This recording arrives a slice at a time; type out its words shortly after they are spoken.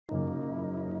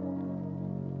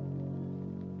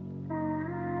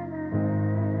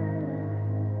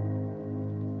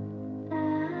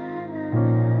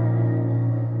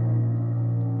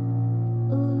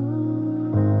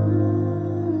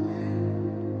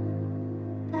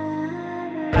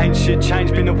Ain't shit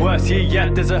changed, been the worst year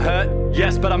yet. Does it hurt?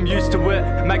 Yes, but I'm used to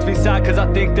it. Makes me sad cause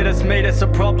I think that it's me that's a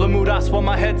problem. Well, that's what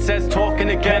my head says, talking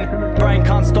again. Brain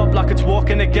can't stop like it's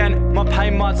walking again. My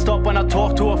pain might stop when I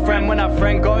talk to a friend. When that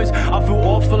friend goes, I feel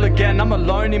awful again. I'm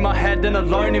alone in my head and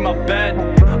alone in my bed.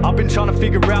 I've been trying to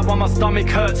figure out why my stomach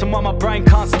hurts and why my brain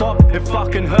can't stop. It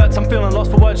fucking hurts. I'm feeling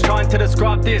lost for words trying to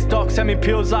describe this. Doc send me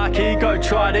pills like, here you go,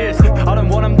 try this. I don't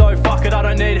want them though, fuck it, I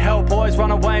don't need help. Always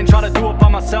run away and try to do it by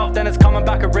myself. Then it's coming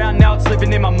back around, now it's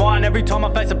living in my mind. Every time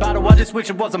I face a battle, I just wish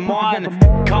it wasn't mine.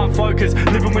 Can't focus,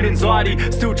 living with anxiety.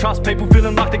 Still trust people,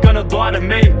 feeling like they're gonna lie to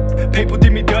me. People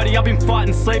did me dirty, I've been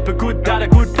fighting sleep. A good dad, a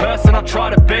good person, I try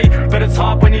to be. But it's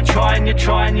hard when you try and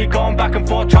you're going back and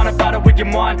forth, trying to battle with your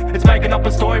mind. It's making up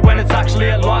a story when it's actually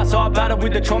a lie. So I battle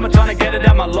with the trauma, trying to get it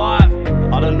out my life.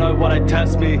 I don't know why they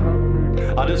test me,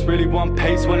 I just really want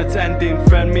peace when it's ending.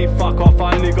 Friend me, fuck off,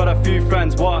 I only got a few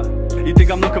friends. What? You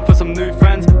think I'm looking for some new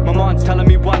friends? My mind's telling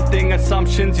me one thing,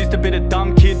 assumptions. Used to be the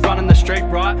dumb kid running the street,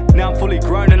 right? Now I'm fully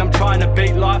grown and I'm trying to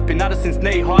beat life. Been at it since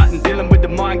knee height and dealing with the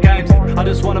mind games. I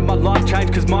just wanted my life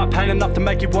changed, cause my pain enough to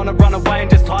make you wanna run away and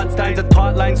just hide stains. A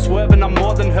tight lane swerving, I'm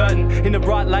more than hurting. In the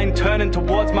right lane turning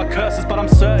towards my curses, but I'm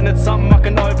certain it's something I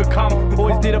can overcome.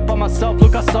 Always did it by myself,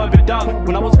 look I sobered up.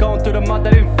 When I was going through the mud,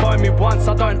 they didn't phone me once.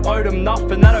 I don't owe them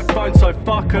nothing, they don't phone, so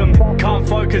fuck them. Can't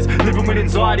focus, living with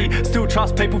anxiety. Still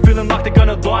trust people, feeling like they're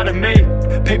gonna lie to me.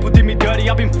 People did me dirty,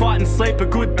 I've been fighting sleep. A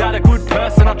good dad, a good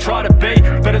person, I try to be.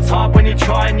 But it's hard when you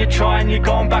try and you're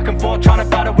going back and forth, trying to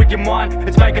battle with your mind.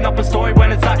 It's making up a story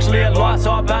when it's actually a lie.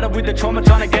 So I battle with the trauma,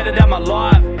 trying to get it out my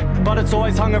life. But it's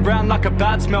always hung around like a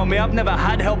bad smell. Me, I've never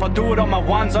had help, I do it on my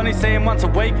ones. Only see him once a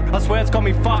week, I swear it's got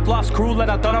me fucked. Life's cruel and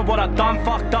I don't know what I've done.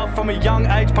 Fucked up from a young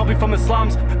age, probably from the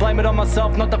slums. Blame it on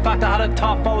myself, not the fact I had it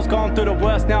tough. I was going through the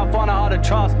worst, now I find it hard to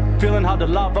trust. Feeling hard to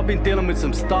love, I've been dealing with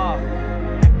some stuff.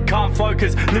 Can't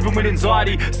focus, living with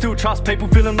anxiety. Still trust people,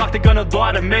 feeling like they're gonna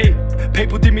lie to me.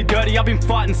 People did me dirty, I've been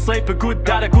fighting sleep. A good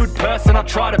dad, a good person, I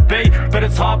try to be. But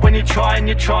it's hard when you try and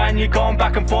you're going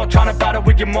back and forth, trying to battle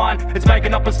with your mind. It's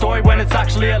making up a story when it's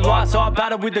actually a lie. So I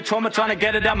battle with the trauma, trying to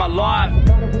get it out my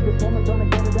life.